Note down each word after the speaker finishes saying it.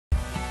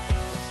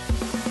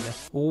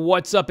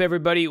What's up,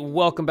 everybody?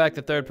 Welcome back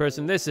to Third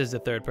Person. This is the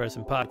Third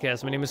Person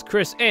Podcast. My name is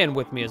Chris, and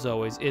with me, as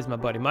always, is my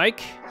buddy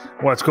Mike.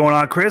 What's going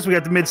on, Chris? We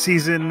got the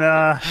mid-season...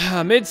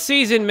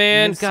 mid-season,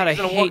 man. God, I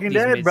hate these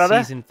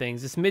mid-season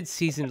things. This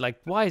mid-season, like,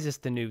 why is this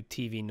the new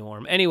TV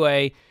norm?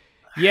 Anyway,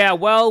 yeah,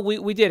 well,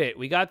 we did it.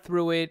 We got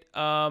through it.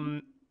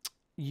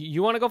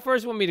 You want to go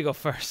first? You want me to go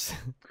first?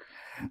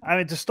 I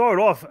mean, to start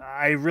off,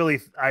 I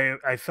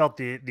felt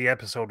the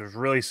episode was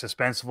really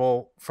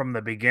suspenseful from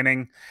the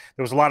beginning.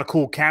 There was a lot of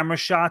cool camera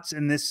shots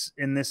in this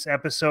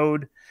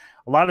episode.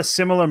 A lot of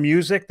similar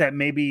music that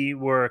maybe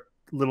were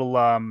little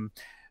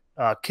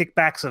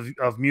kickbacks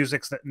of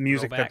music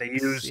that they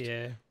used.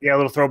 Yeah,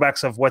 little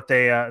throwbacks of what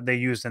they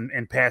used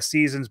in past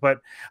seasons.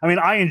 But I mean,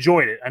 I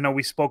enjoyed it. I know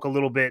we spoke a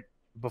little bit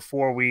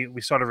before we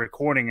started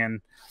recording,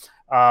 and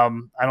I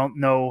don't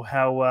know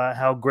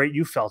how great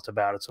you felt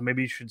about it, so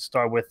maybe you should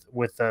start with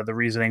the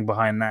reasoning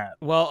behind that.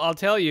 Well, I'll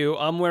tell you,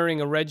 I'm wearing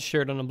a red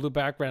shirt on a blue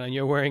background, and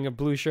you're wearing a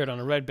blue shirt on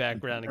a red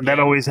background. Again. That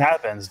always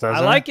happens,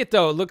 doesn't it? I like it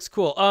though; it looks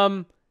cool.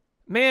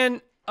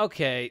 Man,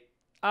 okay.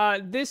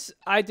 I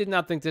did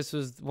not think this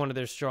was one of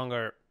their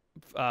stronger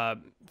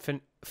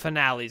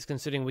finales,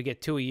 considering we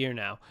get 2 a year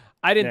now.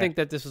 I didn't think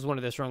that this was one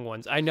of their strong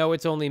ones. I know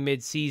it's only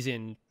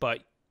mid-season, but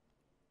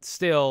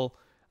still.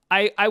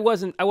 I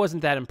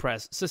wasn't that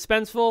impressed.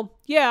 Suspenseful,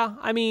 yeah.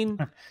 I mean,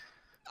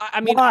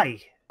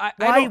 why?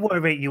 Why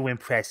weren't you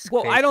impressed,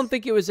 Chris? Well, I don't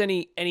think it was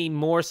any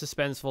more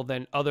suspenseful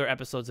than other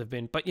episodes have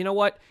been. But you know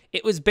what?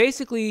 It was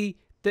basically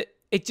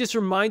it just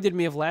reminded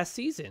me of last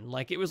season.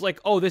 Like it was like,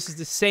 oh, this is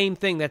the same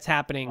thing that's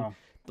happening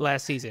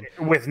last season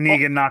with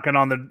Negan knocking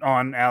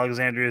on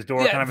Alexandria's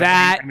door. Yeah, kind of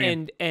that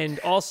and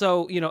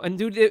also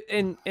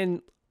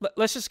and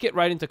let's just get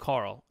right into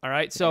Carl, all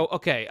right? So,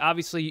 okay,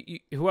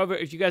 obviously,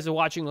 if you guys are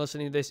watching,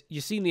 listening to this,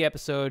 you've seen the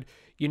episode,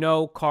 you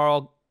know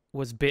Carl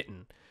was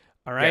bitten,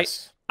 all right?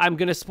 Yes. I'm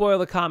going to spoil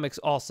the comics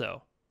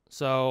also.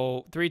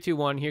 So, 3, 2,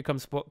 1, here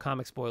comes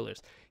comic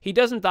spoilers. He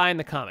doesn't die in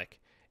the comic,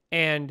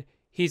 and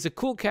he's a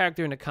cool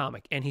character in the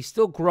comic, and he's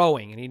still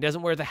growing, and he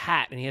doesn't wear the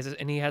hat,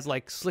 and he has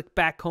like slick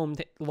back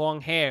combed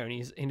long hair, and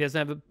he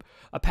doesn't have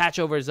a patch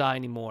over his eye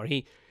anymore.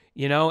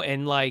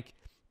 And like...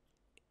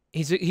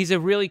 He's a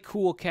really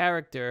cool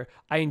character.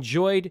 I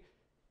enjoyed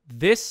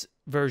this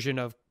version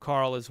of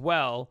Carl as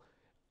well,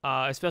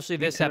 especially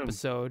this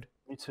episode.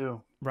 Me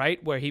too.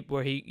 Right, where he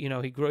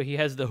he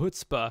has the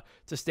chutzpah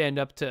to stand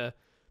up to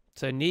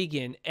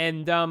Negan,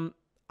 and they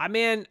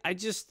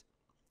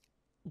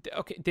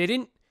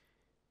didn't.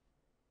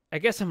 I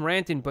guess I'm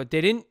ranting, but they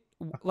didn't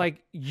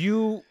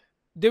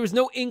There was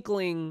no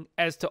inkling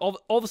as to all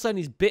of a sudden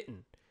he's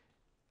bitten.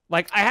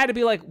 Like, I had to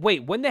be like,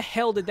 wait, when the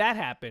hell did that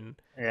happen?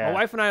 Yeah. My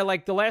wife and I,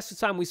 like, the last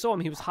time we saw him,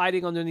 he was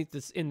hiding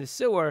underneath in the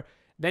sewer.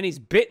 Then he's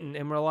bitten,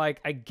 and we're like,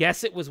 I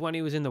guess it was when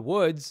he was in the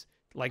woods,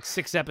 like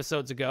 6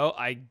 episodes ago,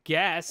 I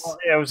guess. Well,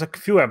 yeah, it was a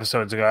few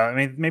episodes ago. I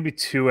mean, maybe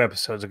 2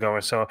 episodes ago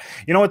or so.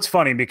 You know what's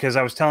funny? Because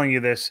I was telling you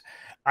this,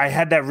 I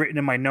had that written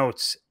in my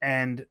notes,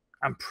 and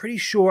I'm pretty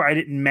sure I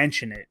didn't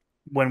mention it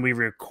when we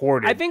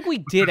recorded. I think we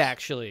did,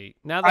 actually.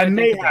 Now that I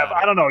may have.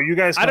 I don't know. You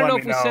guys can I don't know let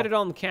if me we know. said it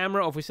on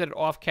camera or if we said it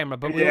off camera,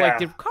 but we were like,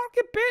 did Carl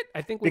get bit?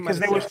 I think we because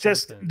might have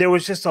there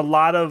was just a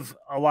lot of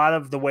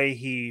the way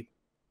he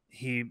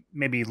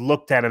maybe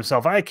looked at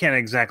himself. I can't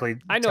exactly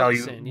tell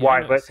you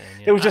why, but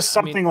it was just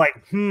something like,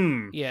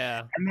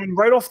 Yeah. And then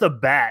right off the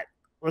bat,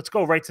 let's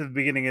go right to the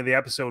beginning of the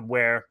episode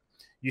where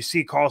you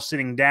see Carl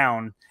sitting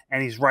down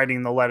and he's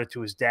writing the letter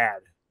to his dad.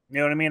 You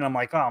know what I mean? I'm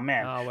like, oh,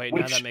 man. Oh, wait,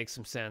 now that makes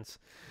some sense.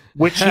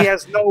 Which he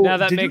has no. Now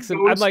that makes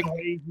him. I'm like, the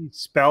way he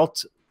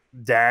spelt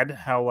dad,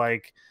 how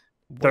like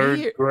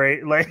third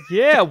grade, like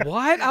yeah,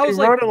 what? I was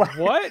like,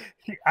 what?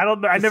 I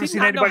don't know. I never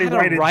seen anybody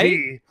write a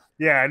G.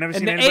 Yeah, I never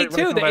seen anybody write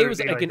a letter. A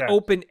was like an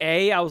open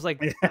A. I was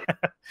like,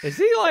 is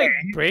he like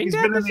brain he's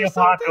been in the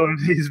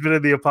apocalypse? He's been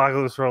in the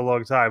apocalypse for a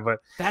long time, but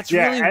that's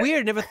really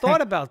weird. Never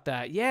thought about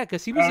that. Yeah,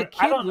 because he was a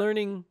kid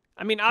learning.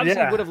 I mean,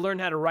 obviously, he would have learned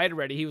how to write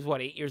already. He was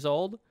what, 8 years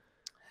old?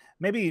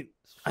 Maybe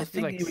I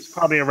think he was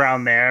probably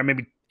around there.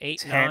 Maybe 8,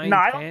 10. 9, no,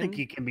 10? I don't think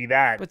he can be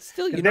that. But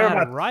still, you know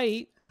how to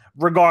write.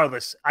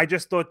 Regardless, I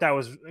just thought that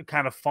was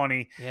kind of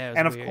funny. Yeah,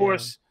 and of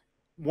course,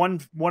 one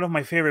of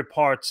my favorite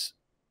parts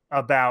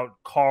about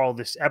Carl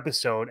this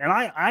episode, and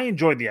I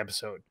enjoyed the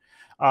episode.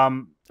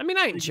 I mean,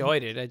 I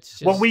enjoyed it. It's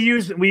just... Well, we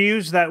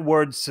use that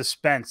word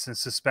suspense and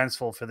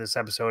suspenseful for this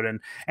episode. And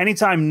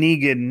anytime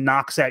Negan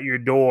knocks at your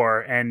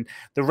door and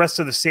the rest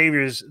of the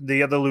saviors,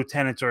 the other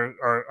lieutenants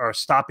are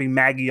stopping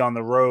Maggie on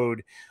the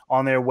road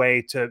on their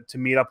way to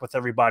meet up with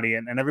everybody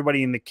and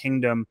everybody in the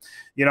kingdom,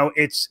 you know,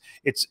 it's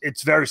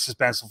very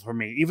suspenseful for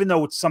me, even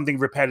though it's something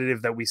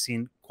repetitive that we've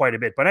seen quite a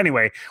bit. But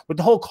anyway, with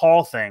the whole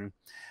Carl thing,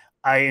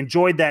 I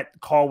enjoyed that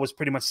Carl was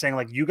pretty much saying,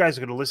 like, you guys are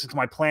going to listen to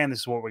my plan. This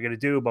is what we're going to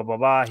do, blah, blah,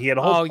 blah. He had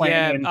a whole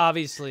plan. Yeah,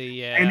 obviously,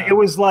 yeah. And it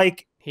was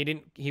like...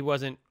 He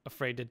wasn't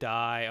afraid to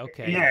die.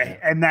 Okay. Yeah,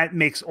 and that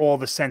makes all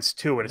the sense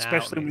to it,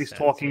 especially when he's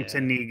talking to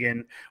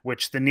Negan,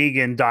 which the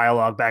Negan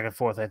dialogue back and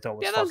forth I thought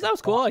was that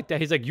was cool. Like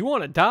that. He's like, you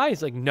want to die?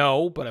 He's like,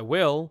 no, but I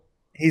will.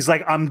 he's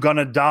like, I'm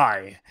gonna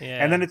die.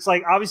 Yeah. And then it's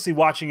like, obviously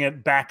watching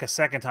it back a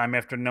second time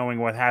after knowing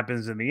what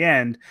happens in the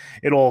end,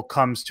 it all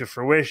comes to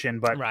fruition.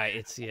 But Right.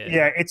 It's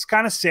yeah, it's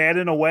kind of sad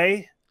in a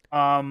way.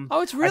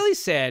 Oh, it's really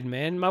sad,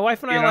 man. My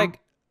wife and I you are know, like,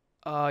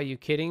 oh, are you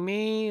kidding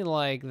me?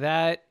 Like,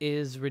 that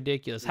is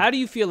ridiculous. How do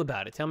you feel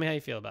about it? Tell me how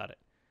you feel about it.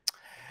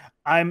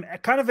 I'm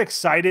kind of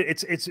excited.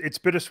 It's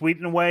bittersweet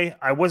in a way.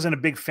 I wasn't a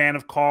big fan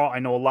of Carl. I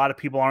know a lot of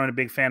people aren't a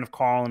big fan of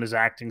Carl and his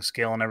acting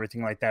skill and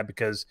everything like that,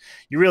 because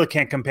you really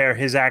can't compare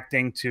his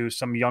acting to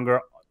some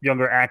younger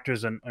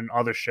actors and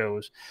other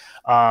shows.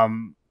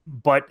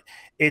 But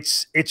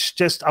it's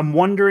just, I'm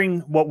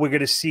wondering what we're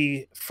going to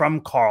see from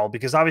Carl,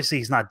 because obviously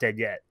he's not dead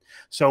yet.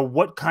 So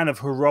what kind of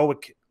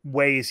heroic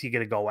way is he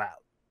going to go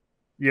out?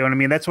 You know what I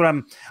mean? That's what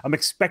I'm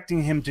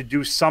expecting him to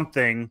do,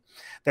 something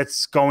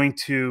that's going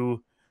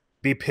to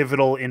be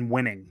pivotal in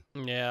winning.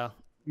 Yeah.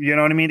 You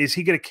know what I mean? Is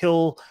he going to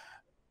kill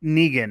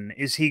Negan?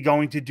 Is he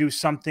going to do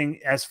something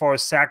as far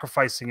as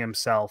sacrificing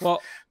himself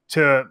Well,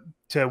 to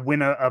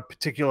win a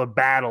particular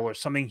battle or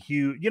something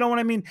huge? You know what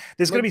I mean?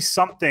 There's going to be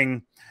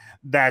something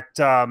that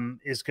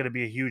is going to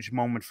be a huge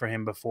moment for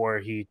him before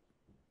he.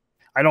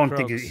 I don't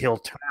think he'll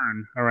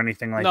turn or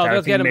anything like that. No,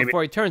 they'll get him maybe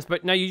before he turns.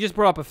 But now you just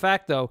brought up a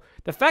fact, though.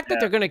 The fact that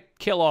they're going to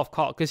kill off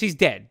Carl, because he's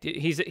dead.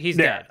 He's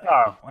dead.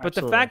 Oh, but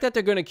the fact that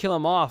they're going to kill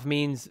him off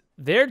means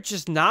they're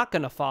just not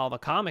going to follow the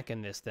comic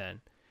in this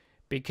then.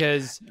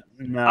 Because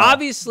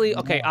obviously,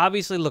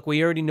 obviously, look,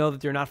 we already know that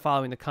they're not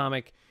following the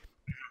comic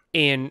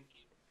in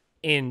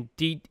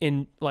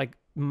like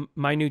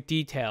minute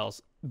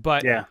details.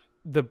 But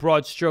the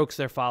broad strokes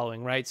they're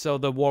following, right? So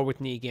the war with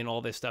Negan,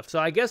 all this stuff. So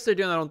I guess they're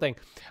doing their own thing.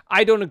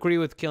 I don't agree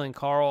with killing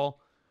Carl.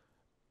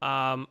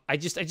 I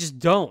just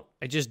don't.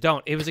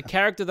 It was a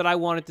character that I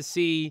wanted to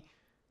see.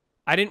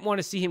 I didn't want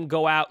to see him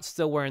go out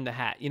still wearing the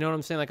hat. You know what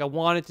I'm saying? Like, I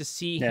wanted to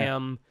see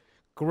him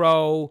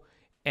grow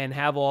and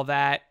have all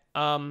that.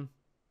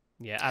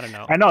 Yeah, I don't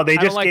know. I know they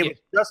just gave us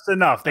just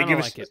enough. They gave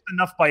us just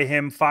enough by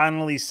him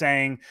finally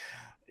saying,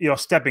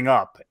 stepping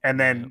up, and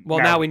then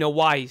now we know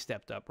why he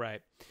stepped up,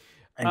 right?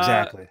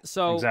 Exactly.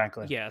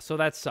 Exactly. Yeah. So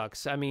that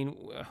sucks. I mean,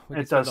 we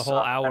could spend the whole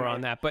hour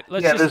on that, but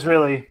let's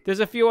there's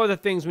a few other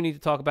things we need to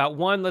talk about.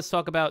 One, let's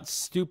talk about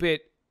stupid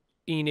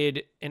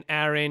Enid and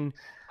Aaron.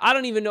 I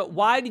don't even know,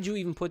 why did you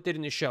even put that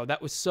in the show?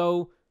 That was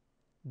so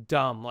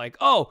dumb. Like,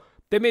 oh,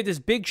 they made this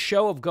big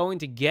show of going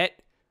to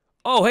get.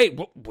 Oh, hey,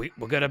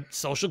 we're gonna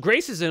social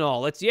graces and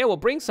all. We'll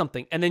bring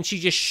something, and then she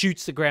just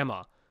shoots the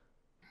grandma.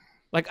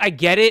 Like, I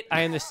get it.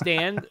 I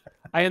understand.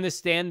 I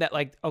understand that,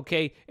 like,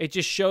 okay, it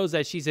just shows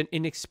that she's an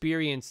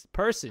inexperienced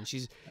person.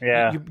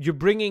 You're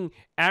bringing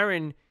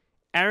Aaron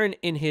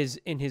in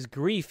his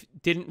grief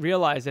didn't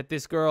realize that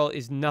this girl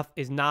is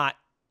not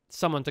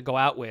someone to go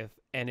out with,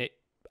 and it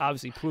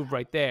obviously proved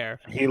right there.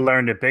 He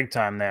learned it big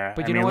time there.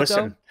 But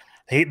listen,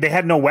 they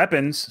had no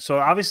weapons, so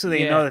obviously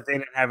they know that they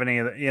didn't have any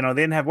of the,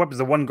 they didn't have weapons.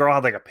 The one girl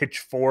had like a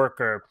pitchfork,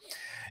 or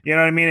you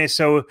know what I mean?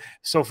 So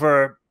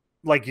for,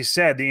 like you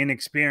said, the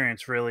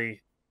inexperience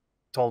really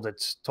told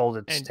its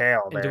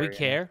tale. And do we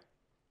care?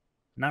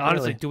 Not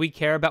honestly, really. Do we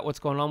care about what's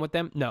going on with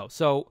them? No.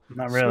 So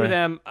not really. Screw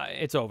them.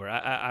 It's over.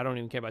 I don't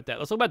even care about that.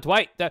 Let's talk about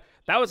Dwight. That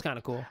was kind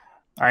of cool.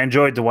 I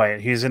enjoyed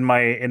Dwight. He's in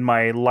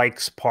my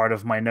likes part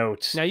of my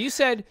notes. Now you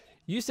said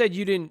you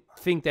didn't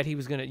think that he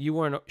was gonna. You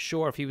weren't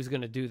sure if he was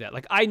gonna do that.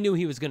 Like, I knew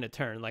he was gonna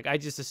turn. Like, I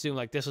just assumed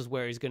like this is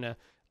where he's gonna.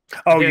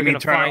 Oh, you mean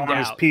turn on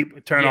his people?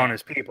 Turn on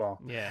his people.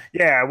 Yeah.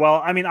 Yeah.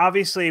 Well, I mean,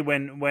 obviously,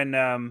 when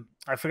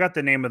I forgot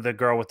the name of the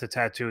girl with the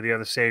tattoo, the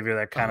other savior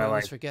that kind of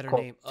like. Forget her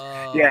name.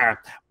 Yeah,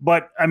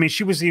 but I mean,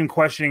 she was even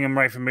questioning him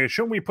right from the beginning.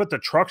 Shouldn't we put the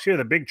trucks here,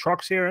 the big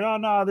trucks here?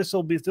 No,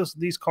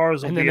 these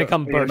cars will and be. then they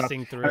come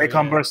bursting through. And they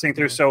come bursting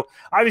through. So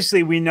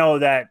obviously, we know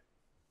that.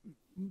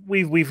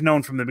 We've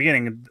known from the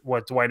beginning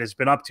what Dwight has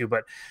been up to,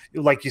 but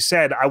like you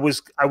said, I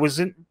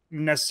wasn't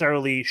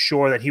necessarily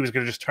sure that he was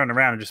going to just turn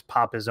around and just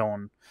pop his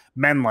own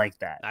men like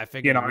that. I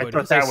figured, I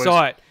thought that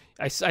saw it.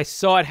 I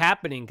saw it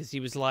happening because he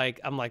was like,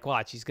 I'm like,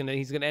 watch, he's gonna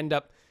end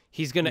up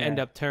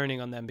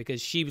turning on them,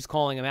 because she was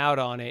calling him out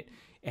on it,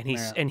 and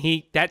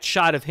that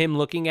shot of him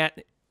looking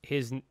at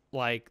his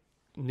like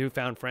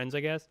newfound friends, I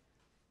guess.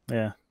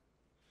 Yeah.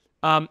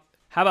 How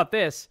about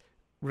this,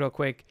 real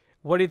quick?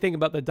 What do you think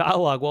about the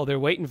dialogue while they're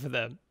waiting for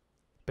them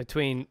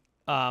between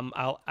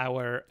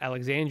our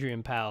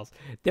Alexandrian pals?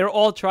 They're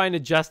all trying to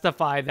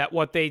justify that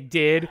what they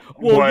did.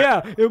 Well,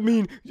 yeah, I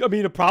mean,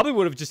 it probably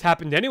would have just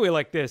happened anyway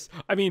like this.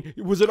 I mean,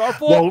 was it our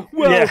fault?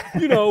 Well,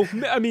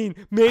 I mean,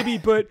 maybe,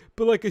 but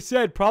like I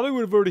said, probably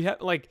would have already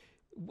happened. Like,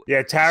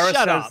 yeah, Tara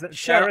says.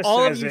 Shut up.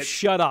 All of you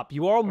shut up.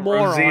 You are all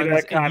morons,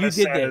 and you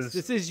did this.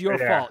 This is your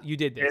fault. You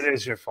did this. It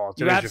is your fault.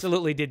 You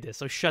absolutely did this,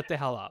 so shut the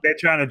hell up. They're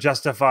trying to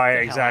justify,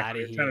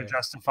 exactly. They're trying to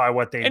justify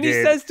what they did. And he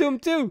says to him,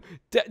 too,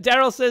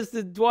 Daryl says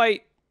to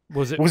Dwight,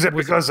 was it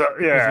because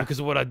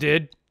of what I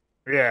did?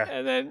 Yeah.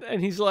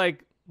 And he's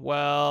like,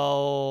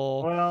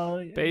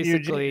 well,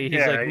 basically,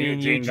 he's like, me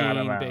and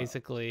Eugene,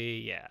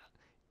 basically,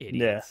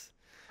 idiots.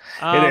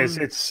 It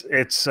is.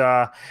 It's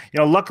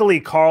luckily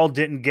Carl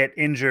didn't get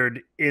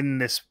injured in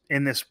this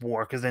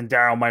war, because then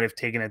Daryl might have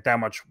taken it that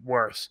much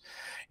worse.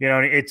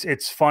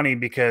 It's funny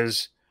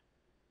because,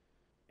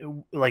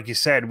 like you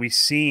said, we've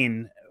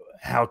seen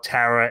how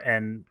Tara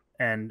and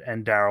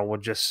Daryl were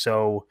just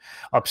so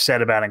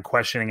upset about and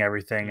questioning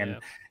everything, Yeah. and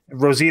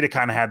Rosita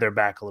kind of had their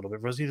back a little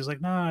bit. Rosita's like,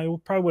 "Nah,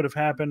 it probably would have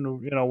happened,"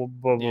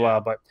 blah blah blah.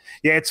 But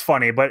yeah, it's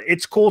funny, but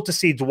it's cool to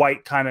see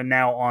Dwight kind of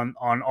now on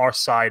our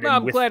side. No, And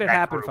I'm with glad it that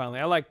happened group. finally.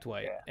 I like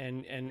Dwight,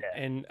 Yeah.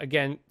 and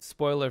again,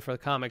 spoiler for the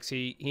comics,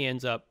 he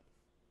ends up,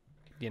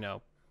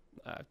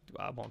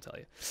 I won't tell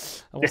you.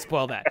 I won't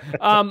spoil that.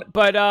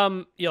 But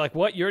you're like,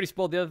 what? You already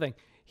spoiled the other thing.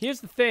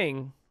 Here's the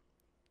thing.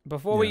 I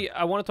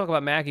want to talk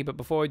about Maggie, but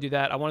before we do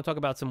that, I want to talk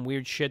about some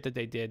weird shit that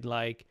they did.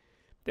 Like,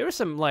 there was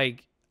some,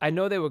 like, I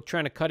know they were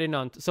trying to cut in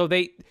on, so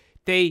they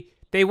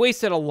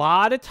wasted a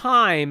lot of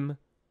time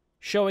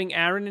showing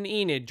Aaron and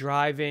Enid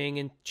driving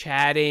and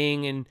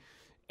chatting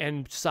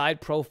and side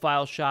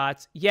profile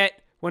shots.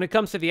 Yet when it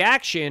comes to the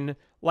action,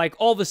 like,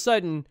 all of a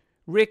sudden,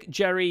 Rick,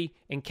 Jerry,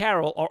 and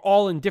Carol are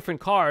all in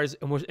different cars,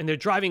 and they're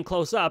driving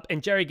close up,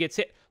 and Jerry gets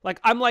hit. Like,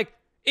 I'm like,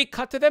 it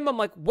cut to them. I'm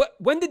like, what?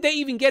 When did they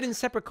even get in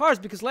separate cars?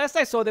 Because last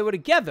I saw, they were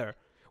together.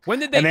 When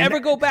did they ever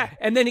go back?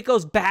 And then he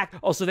goes back.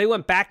 Oh, so they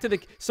went back to the...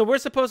 So we're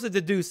supposed to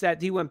deduce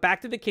that he went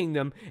back to the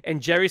kingdom,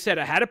 and Jerry said,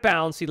 I had a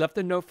bounce. He left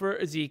a note for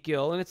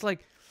Ezekiel, and it's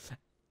like...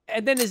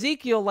 And then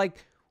Ezekiel,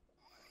 like...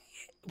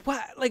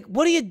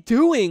 What are you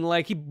doing?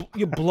 Like,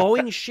 you're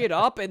blowing shit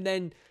up, and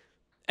then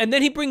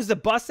he brings the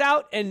bus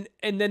out, and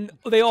then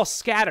they all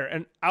scatter.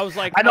 And I was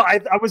like... I know,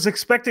 I was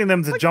expecting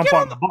them to jump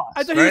on the bus.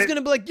 I thought he was going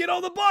to be like, get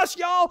on the bus,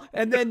 y'all!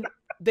 And then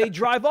they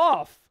drive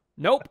off.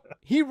 Nope.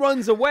 He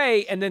runs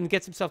away and then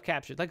gets himself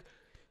captured. Like,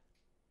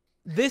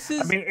 this is...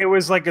 I mean, it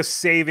was like a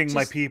saving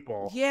my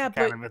people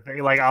kind of a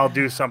thing. Like, I'll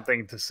do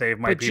something to save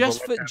my people.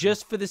 But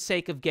just for the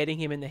sake of getting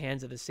him in the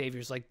hands of the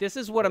saviors. Like, this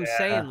is what I'm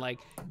saying. Like,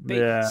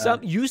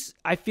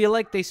 I feel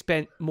like they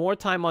spent more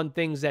time on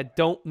things that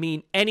don't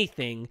mean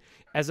anything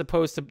as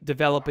opposed to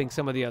developing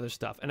some of the other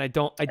stuff. And I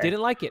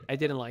didn't like it.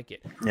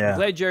 Yeah. I'm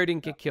glad Jerry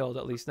didn't get killed,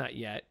 at least not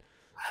yet.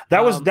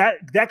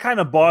 That kind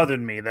of bothered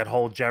me, that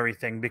whole Jerry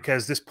thing,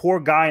 because this poor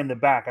guy in the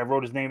back, I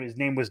wrote his name. His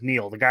name was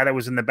Neil, the guy that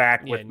was in the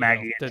back with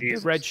Maggie and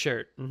Jesus. The red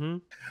shirt. Mm-hmm.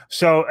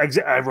 So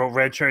I wrote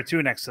red shirt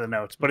too next to the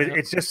notes. But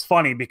it's just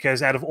funny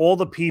because out of all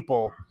the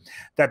people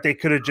that they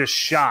could have just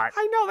shot,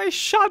 I know they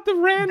shot the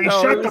rando. They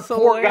shot the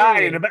poor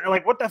guy in the back.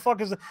 Like, what the fuck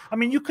is? I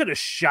mean, you could have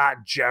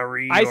shot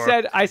Jerry. I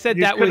said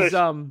that was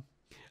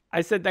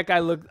I said that guy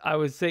looked. I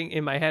was saying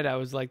in my head, I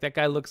was like, that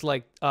guy looks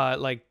like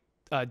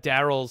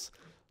Daryl's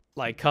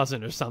like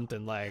cousin or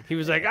something. Like, he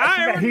was like,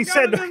 he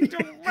said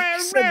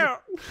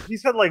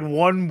like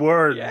one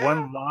word,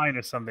 one line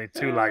or something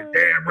too, like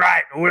damn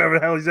right or whatever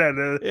the hell he said.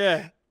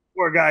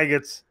 Poor guy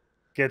gets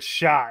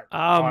shot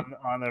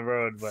on the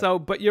road.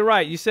 But you're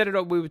right. You said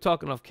it. We were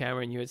talking off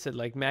camera, and you had said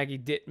like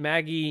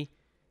Maggie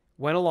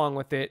went along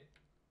with it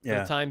for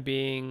the time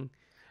being.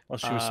 Well,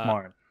 she was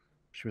smart.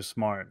 She was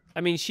smart. I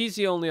mean, she's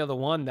the only other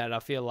one that I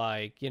feel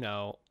like, like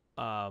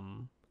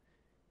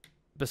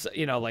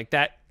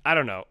that. I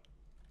don't know.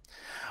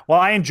 Well,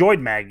 I enjoyed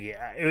Maggie.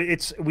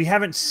 We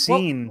haven't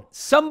seen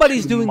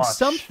somebody's doing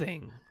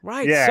something,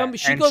 right? Yeah,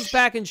 she goes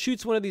back and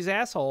shoots one of these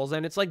assholes,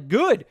 and it's like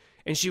good.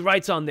 And she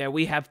writes on there,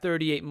 "We have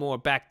 38 more.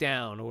 Back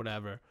down," or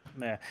whatever.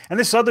 Yeah, and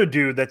this other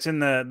dude that's in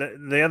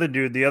the other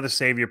dude, the other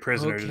savior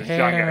prisoner, this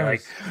young guy,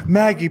 like,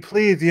 Maggie,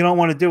 please, you don't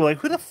want to do it. Like,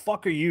 who the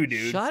fuck are you,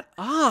 dude? Shut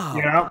up.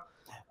 You know.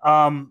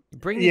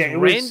 Bring these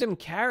random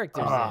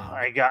characters in.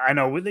 I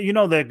know.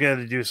 They're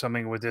gonna do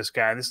something with this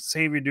guy. This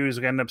savior dude is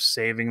gonna end up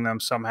saving them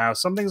somehow.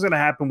 Something's gonna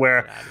happen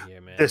where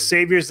the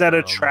saviors that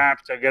are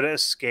trapped are gonna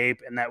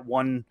escape, and that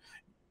one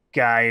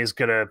guy is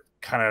gonna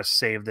kind of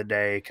save the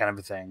day, kind of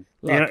a thing.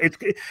 Look,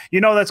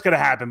 that's gonna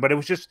happen. But it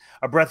was just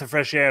a breath of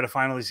fresh air to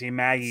finally see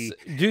Maggie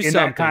do in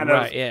something, that kind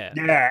of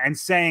and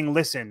saying,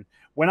 "Listen,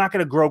 we're not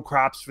going to grow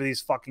crops for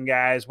these fucking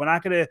guys. We're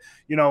not going to,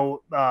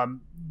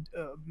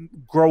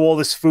 grow all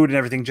this food and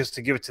everything just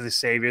to give it to the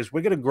saviors.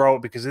 We're going to grow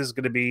it because this is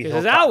going to be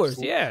ours.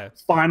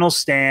 Final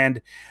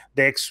stand.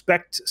 They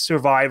expect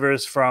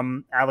survivors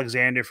from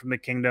Alexander, from the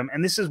kingdom,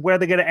 and this is where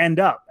they're going to end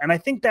up. And I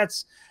think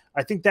that's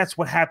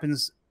what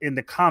happens in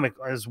the comic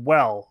as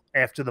well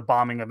after the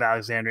bombing of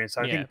Alexandria.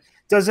 So I think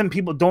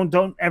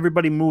don't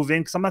everybody move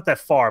in, because I'm not that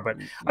far, but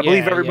I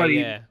believe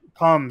everybody.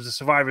 The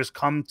survivors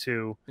come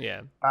to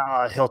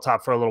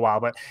Hilltop for a little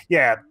while. But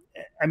yeah,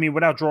 I mean,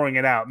 without drawing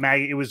it out,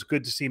 Maggie, it was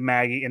good to see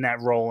Maggie in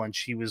that role, and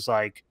she was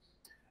like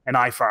an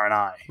eye for an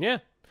eye.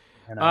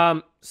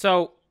 Yeah.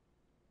 So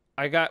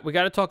we got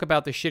to talk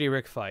about the shitty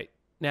Rick fight.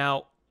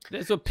 Now,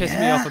 this is what pissed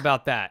me off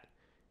about that.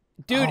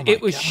 Dude,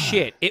 it was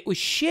shit. It was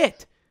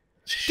shit.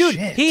 Dude,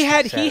 he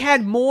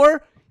had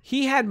more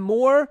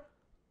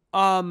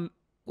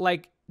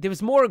like, there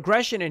was more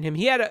aggression in him.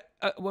 He had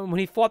when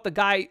he fought the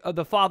guy,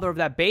 the father of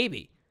that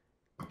baby,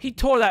 he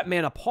tore that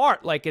man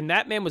apart. Like, and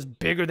that man was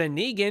bigger than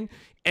Negan,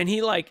 and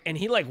he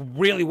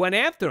really went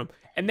after him.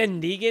 And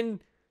then Negan,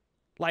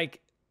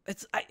 like,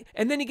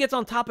 And then he gets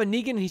on top of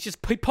Negan and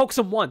he pokes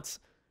him once.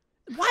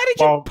 Why did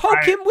you Well,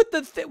 poke him with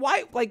the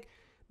why? Like,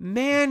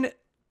 man,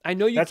 I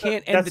know you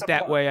can't end it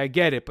that way. I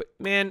get it, but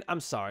man, I'm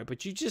sorry,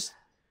 but you just.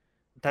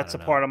 That's a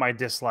part of my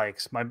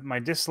dislikes. My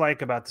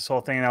dislike about this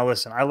whole thing. Now,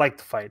 listen, I like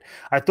the fight.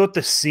 I thought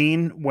the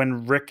scene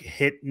when Rick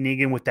hit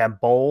Negan with that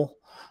bowl.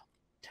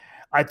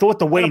 I thought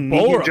the way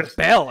Negan just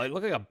bell. It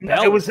looked like a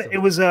bell. It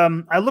was.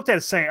 I looked at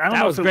it saying, I don't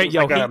know if it was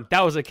great.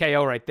 That was a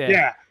KO right there.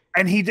 Yeah,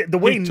 and he did the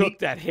way he took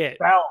that hit.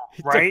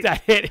 He took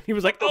that hit. And he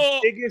was like,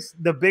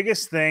 the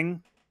biggest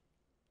thing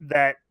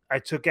that I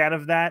took out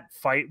of that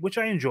fight, which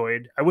I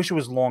enjoyed. I wish it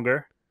was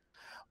longer,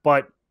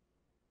 but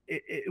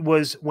it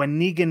was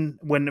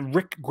when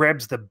Rick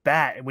grabs the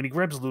bat and when he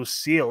grabs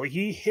Lucille,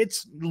 he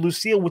hits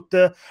Lucille with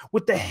the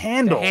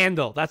handle. The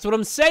handle. That's what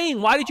I'm saying.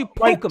 Why did you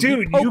poke him?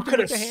 Dude, you could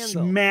have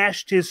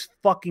smashed his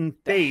fucking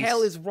face. The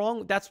hell is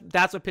wrong? That's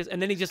what pissed.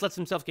 And then he just lets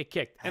himself get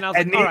kicked. And I was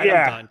like, all right,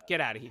 I'm done.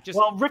 Get out of here.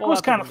 Rick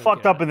was kind of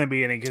fucked up in the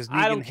beginning because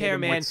I don't care,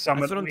 man. That's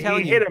what I'm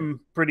telling you. He hit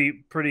him pretty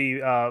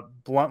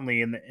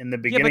bluntly in the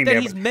beginning. Yeah, but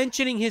then he's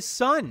mentioning his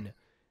son.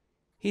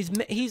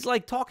 He's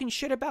like talking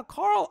shit about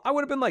Carl. I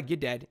would have been like, you're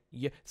dead.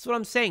 Yeah. That's what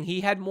I'm saying.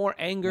 He had more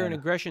anger and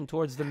aggression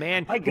towards the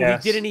man who he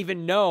didn't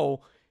even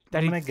know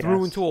that he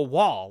threw into a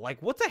wall. Like,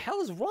 what the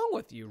hell is wrong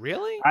with you?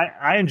 Really?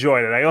 I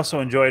enjoyed it. I also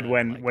enjoyed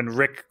when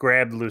Rick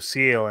grabbed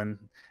Lucille and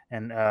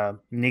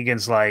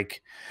Negan's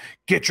like,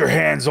 get your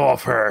hands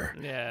off her.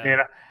 Yeah. You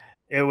know,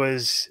 it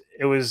was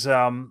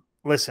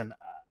listen,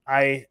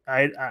 I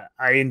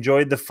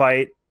enjoyed the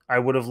fight. I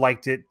would have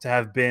liked it to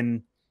have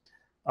been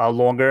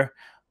longer.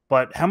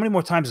 But how many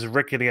more times is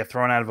Rick going to get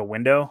thrown out of a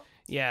window?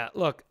 Yeah,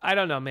 look, I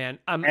don't know, man.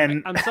 I'm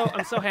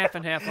so half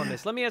and half on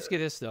this. Let me ask you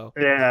this though.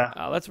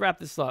 Yeah. Let's wrap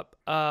this up.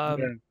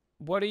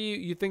 What do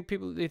you think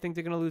do you think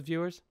they're going to lose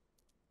viewers?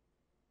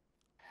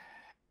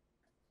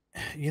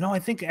 I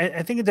think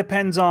it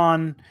depends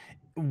on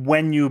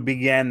when you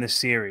began the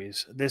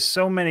series. There's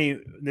so many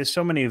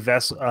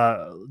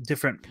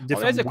different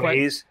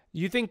ways.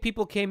 You think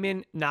people came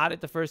in not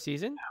at the first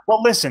season?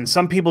 Well, listen,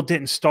 some people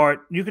didn't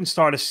start. You can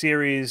start a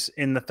series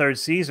in the third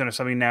season or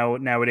something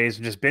nowadays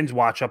and just binge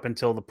watch up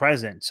until the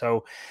present.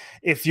 So,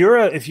 why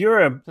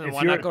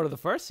not go to the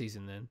first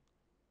season then?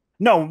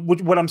 No,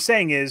 what I'm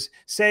saying is,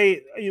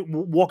 say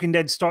Walking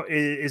Dead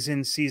is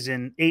in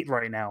season 8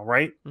 right now,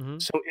 right? Mm-hmm.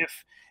 So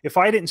if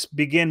I didn't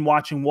begin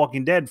watching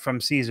Walking Dead from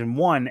season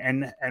 1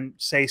 and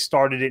say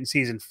started it in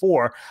season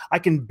 4, I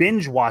can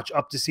binge watch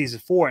up to season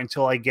 4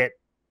 until I get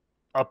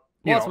up.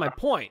 Well, that's my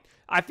point.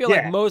 I feel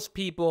like most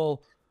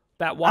people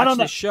that watch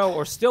the show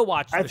or still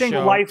watch the show.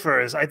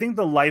 I think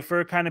the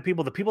lifer kind of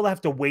people, the people that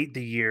have to wait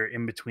the year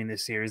in between the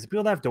series, the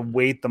people that have to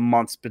wait the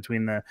months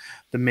between the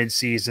mid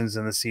seasons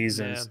and the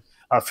seasons. Yeah.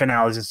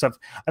 Finales and stuff.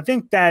 I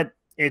think that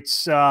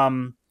it's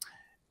tough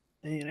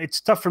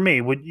for me.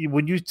 Would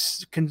you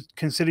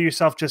consider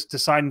yourself just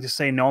deciding to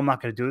say no? I'm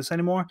not going to do this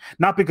anymore.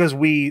 Not because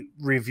we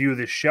review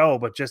the show,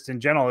 but just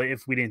in general.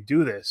 If we didn't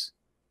do this,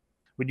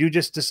 would you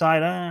just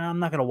decide I'm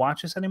not going to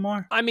watch this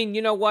anymore? I mean,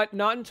 you know what?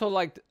 Not until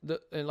in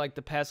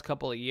the past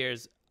couple of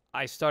years,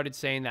 I started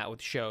saying that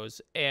with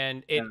shows,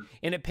 and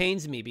it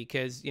pains me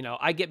because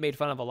I get made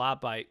fun of a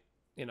lot by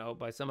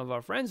some of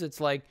our friends. It's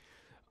like.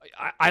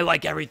 I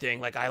like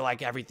everything. Like, I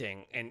like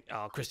everything. And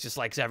Chris just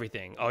likes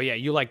everything. Oh, yeah,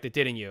 you liked it,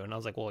 didn't you? And I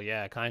was like, well,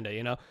 yeah, kind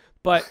of,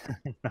 But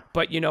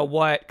you know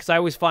what? Because I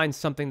always find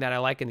something that I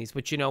like in these.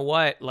 But you know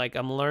what? Like,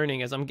 I'm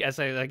learning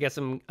I guess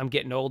I'm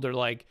getting older.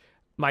 Like,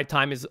 my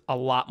time is a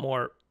lot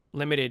more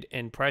limited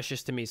and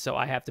precious to me. So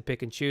I have to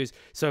pick and choose.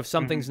 So if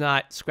something's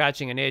not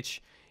scratching an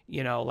itch,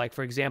 like,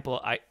 for example,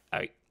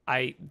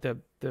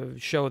 the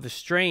show The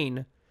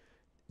Strain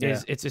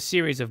it's a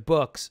series of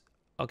books,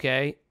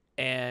 okay?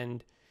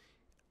 And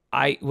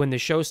when the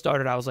show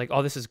started, I was like,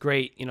 oh, this is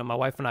great. My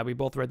wife and I, we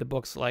both read the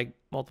books like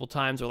multiple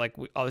times. We're like,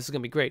 oh, this is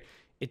going to be great.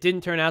 It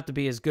didn't turn out to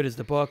be as good as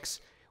the books.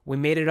 We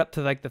made it up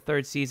to like the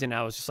third season.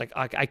 I was just like,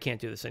 I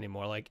can't do this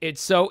anymore. Like it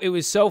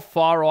was so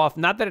far off.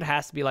 Not that it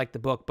has to be like the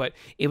book, but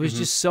it was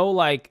just so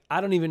like,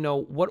 I don't even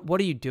know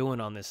what are you doing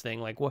on this thing?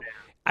 Like what,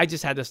 I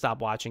just had to stop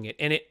watching it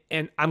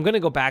and I'm going to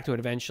go back to it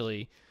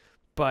eventually,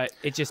 but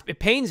it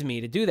pains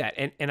me to do that.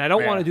 And I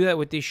don't want to do that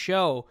with this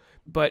show.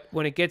 But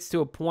when it gets to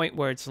a point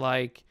where it's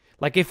like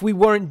if we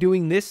weren't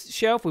doing this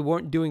show, if we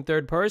weren't doing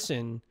third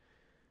person,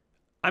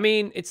 I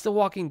mean, it's The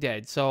Walking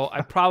Dead, so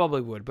I probably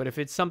would. But if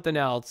it's something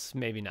else,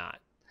 maybe not.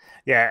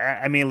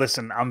 Yeah, I mean,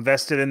 listen, I'm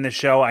vested in the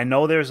show. I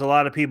know there's a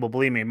lot of people,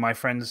 believe me, my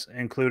friends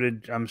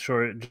included. I'm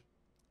sure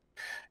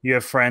you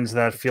have friends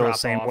that feel the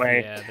same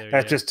way.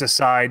 That just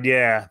decide,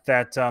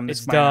 that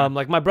it's dumb.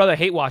 Like my brother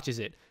hate watches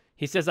it.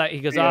 He says, I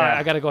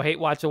got to go hate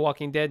watch The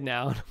Walking Dead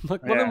now. And I'm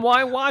like, well, then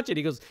why watch it?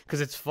 He goes, because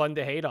it's fun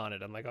to hate on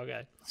it. I'm like,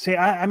 okay. See,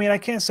 I mean, I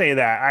can't say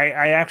that.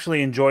 I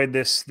actually enjoyed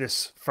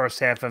this first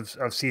half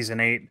of season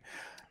 8,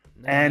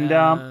 and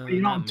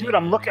dude,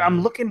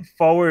 I'm looking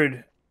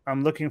forward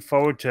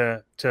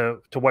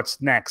to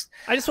what's next.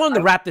 I just wanted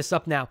to wrap this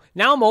up now.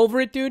 Now I'm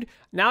over it, dude.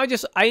 Now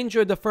I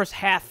enjoyed the first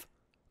half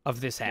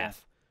of this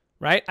half,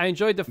 right? I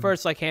enjoyed the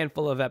first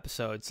handful of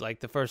episodes, like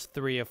the first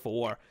 3 or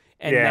 4.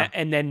 and Yeah.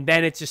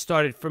 then it just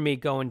started for me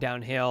going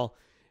downhill.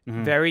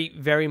 Very,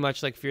 very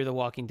much like Fear the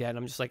Walking Dead.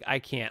 I'm just like, I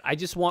can't. I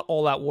just want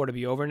all that war to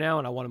be over now,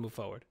 and I want to move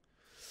forward.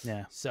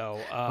 Yeah. So,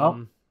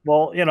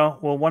 well,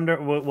 we'll wonder.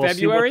 We'll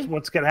see February?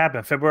 what's going to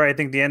happen. February, I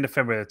think the end of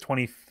February, the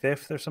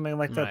 25th or something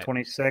like that,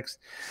 Right. 26th.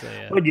 So,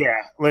 yeah. But yeah,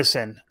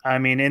 listen. I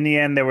mean, in the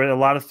end, there were a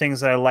lot of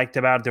things that I liked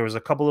about it. There was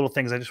a couple little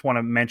things I just want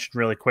to mention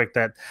really quick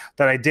that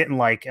I didn't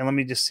like. And let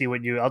me just see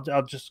what you.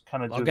 I'll just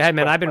kind of. Well, go ahead,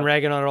 man. I've been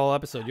ragging on it all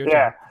episode. Your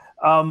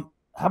turn.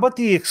 How about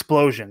the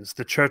explosions,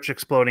 the church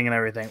exploding and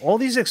everything? All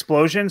these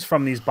explosions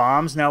from these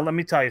bombs. Now, let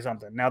me tell you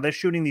something. Now, they're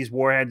shooting these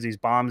warheads, these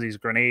bombs, these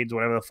grenades,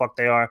 whatever the fuck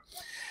they are.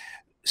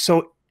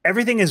 So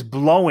everything is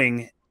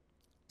blowing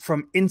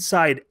from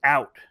inside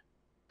out,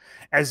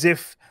 as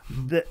if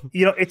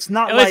it's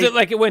not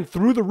like it went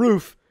through the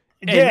roof.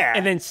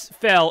 And then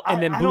fell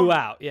and then blew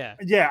out. Yeah.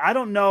 Yeah, I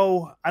don't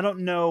know.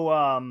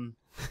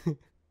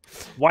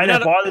 Why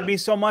that bothered me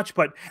so much,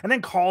 and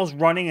then Carl's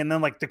running, and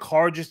then like the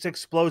car just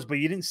explodes, but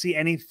you didn't see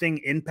anything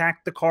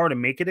impact the car to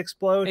make it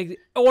explode,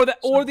 or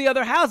the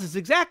other houses.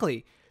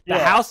 Exactly, the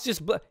house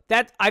just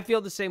that. I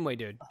feel the same way,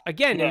 dude.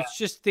 Again, it's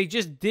just they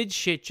just did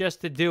shit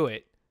just to do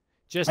it,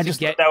 thought that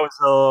was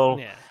a little.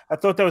 Yeah. I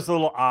thought that was a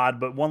little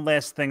odd, but one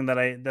last thing that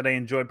I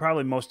enjoyed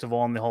probably most of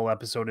all in the whole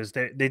episode is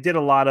they did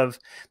a lot of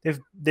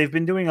they've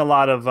been doing a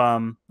lot of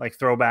like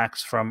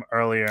throwbacks from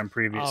earlier and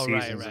previous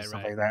seasons and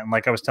stuff like that. And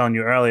like I was telling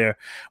you earlier,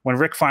 when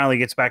Rick finally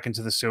gets back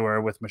into the sewer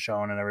with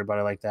Michonne and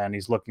everybody like that, and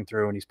he's looking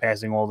through and he's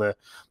passing all the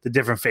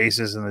different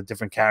faces and the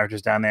different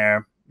characters down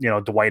there.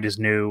 Dwight is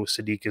new,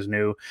 Sadiq is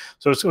new,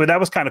 so that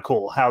was kind of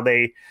cool how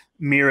they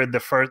mirrored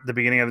the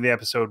beginning of the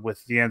episode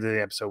with the end of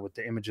the episode with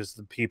the images of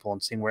the people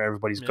and seeing where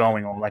everybody's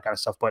going, all that kind of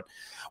stuff. But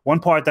one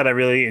part that I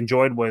really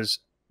enjoyed was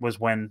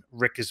when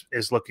Rick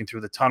is looking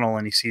through the tunnel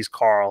and he sees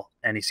Carl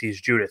and he sees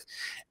Judith,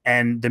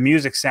 and the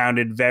music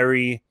sounded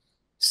very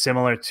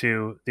similar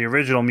to the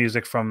original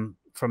music from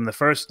the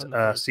first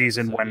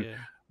season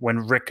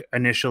when Rick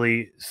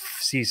initially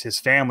sees his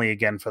family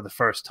again for the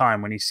first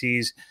time, when he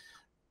sees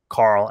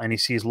Carl and he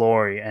sees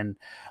Lori, and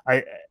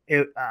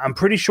I'm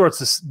pretty sure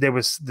there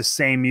was the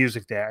same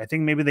music there. I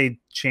think maybe they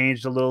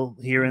changed a little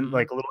here and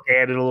like a little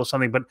added a little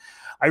something, but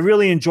I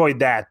really enjoyed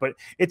that. But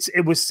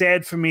it was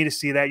sad for me to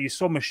see that. You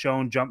saw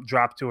Michonne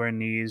drop to her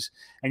knees,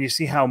 and you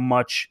see how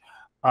much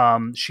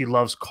she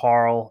loves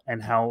Carl,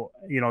 and how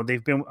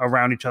they've been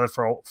around each other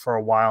for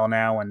a while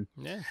now, and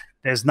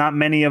there's not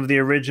many of the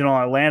original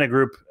Atlanta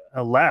group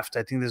left.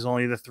 I think there's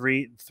only the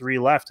three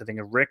left. I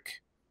think of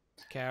Rick,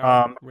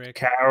 Carol,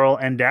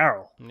 and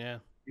Daryl. Yeah,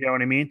 you know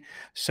what I mean.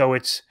 So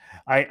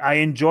I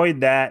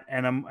enjoyed that,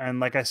 and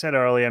like I said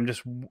earlier,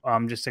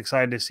 I'm just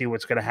excited to see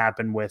what's going to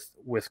happen with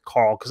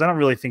Carl, because I don't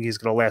really think he's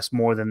going to last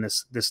more than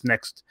this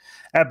next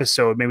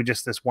episode, maybe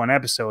just this one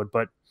episode.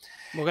 But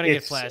we're going to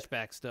get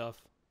flashback stuff.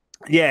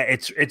 Yeah,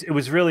 it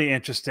was really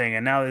interesting,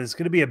 and now there's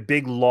going to be a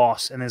big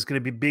loss, and there's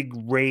going to be big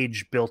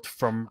rage built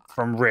from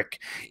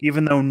Rick,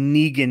 even though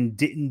Negan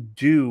didn't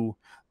do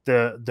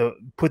the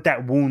put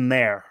that wound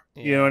there.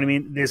 You know what I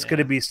mean? There's going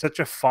to be such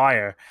a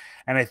fire,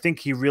 and I think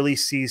he really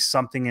sees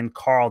something in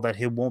Carl that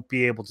he won't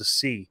be able to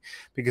see,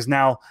 because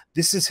now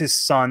this is his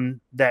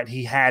son that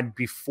he had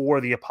before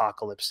the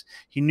apocalypse.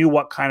 He knew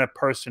what kind of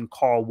person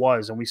Carl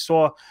was, and we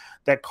saw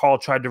that Carl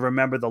tried to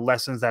remember the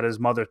lessons that his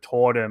mother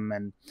taught him,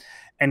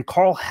 and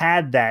Carl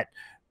had that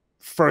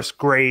first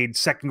grade,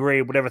 second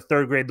grade, whatever,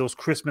 third grade, those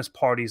Christmas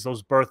parties,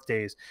 those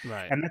birthdays.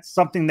 Right. And that's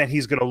something that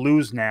he's going to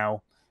lose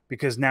now,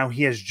 because now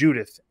he has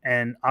Judith,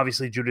 and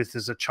obviously Judith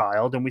is a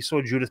child, and we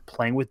saw Judith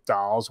playing with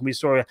dolls, and we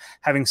saw her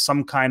having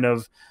some kind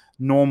of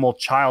normal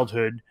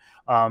childhood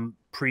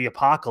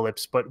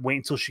pre-apocalypse, but wait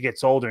until she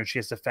gets older and she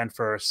has to fend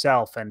for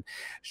herself, and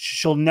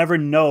she'll never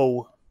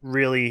know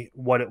really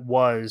what it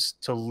was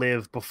to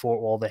live before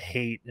all the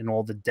hate and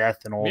all the death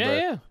and all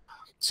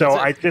So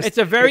it's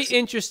a very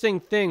interesting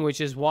thing, which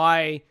is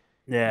why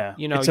it's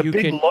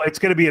going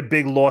to be a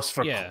big loss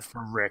for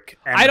Rick.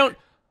 And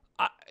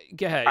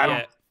go ahead.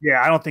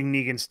 I don't think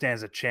Negan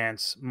stands a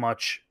chance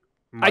much.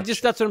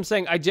 That's what I'm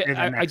saying. I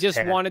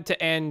just wanted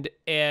to end,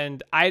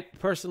 and I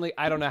personally,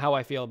 I don't know how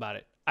I feel about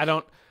it.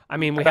 I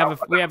mean, we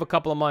have a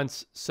couple of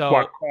months, so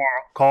what,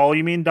 Carl,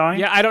 you mean dying?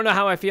 Yeah, I don't know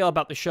how I feel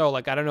about the show.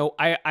 Like, I don't know.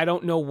 I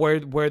don't know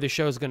where the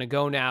show's going to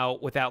go now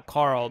without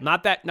Carl.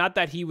 Not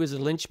that he was a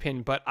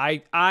linchpin, but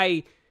I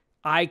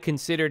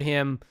considered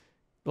him,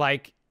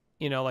 like,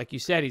 like you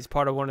said, he's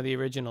part of one of the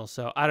originals.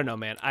 So I don't know,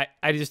 man. I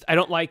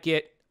don't like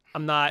it.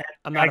 I'm not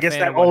I guess a fan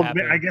that of what old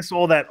happened. I guess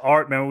all that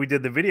art, man. We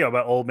did the video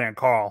about old man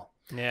Carl.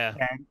 Yeah.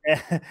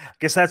 And I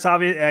guess that's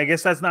obvious. I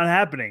guess that's not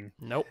happening.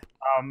 Nope.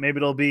 Maybe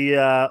it'll be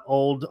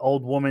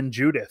old woman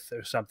Judith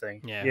or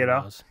something. Yeah.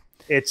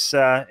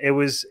 It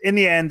was in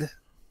the end.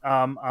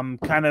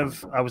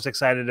 I was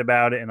excited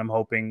about it, and I'm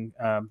hoping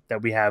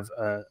that we have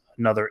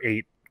another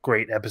 8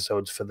 great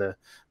episodes for the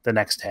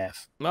next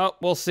half. Well,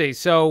 we'll see.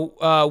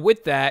 So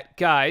with that,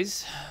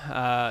 guys,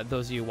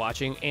 those of you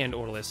watching and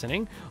or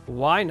listening,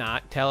 why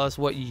not tell us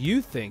what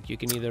you think? You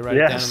can either write it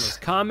down in those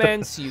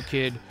comments. You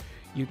could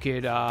You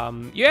could,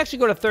 you actually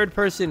go to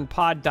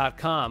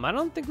thirdpersonpod.com. I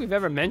don't think we've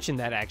ever mentioned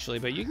that actually,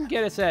 but you can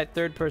get us at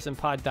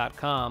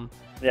thirdpersonpod.com.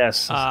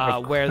 Yes.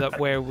 Where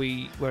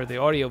the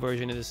audio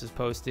version of this is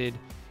posted,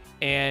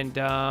 and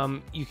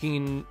you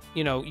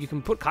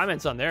can put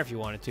comments on there if you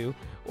wanted to,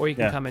 or you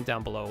can comment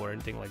down below or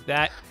anything like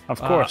that.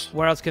 Of course.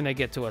 Where else can they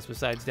get to us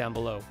besides down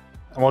below?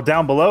 Well,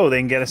 down below they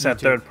can get us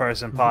at Third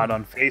Person Pod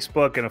on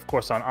Facebook and of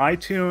course on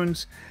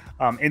iTunes,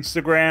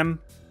 Instagram.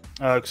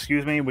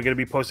 Excuse me. We're going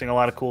to be posting a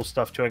lot of cool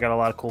stuff too. I got a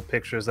lot of cool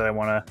pictures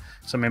that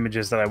some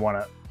images that I want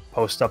to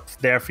post up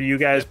there for you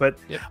guys. But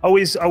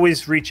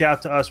always reach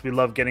out to us. We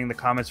love getting the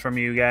comments from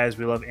you guys.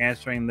 We love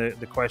answering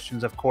the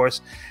questions, of course.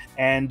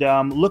 And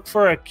look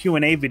for a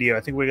Q&A video.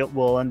 I think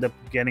we'll end up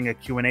getting a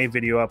Q&A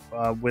video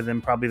up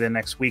within probably the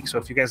next week. So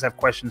if you guys have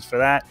questions for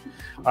that,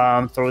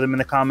 throw them in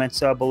the comments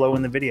below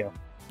in the video.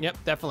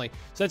 Yep, definitely.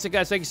 So that's it,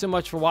 guys. Thank you so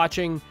much for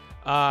watching.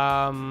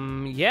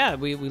 Yeah,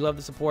 we love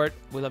the support.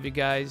 We love you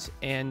guys.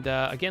 And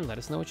again, let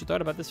us know what you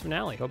thought about this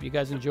finale. Hope you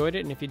guys enjoyed it.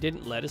 And if you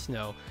didn't, let us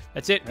know.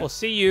 That's it. We'll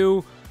see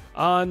you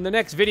on the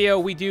next video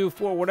we do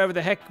for whatever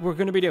the heck we're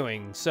going to be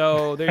doing.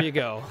 So there you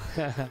go.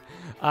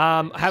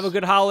 Have a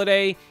good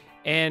holiday,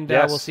 and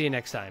we'll see you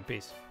next time.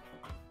 Peace.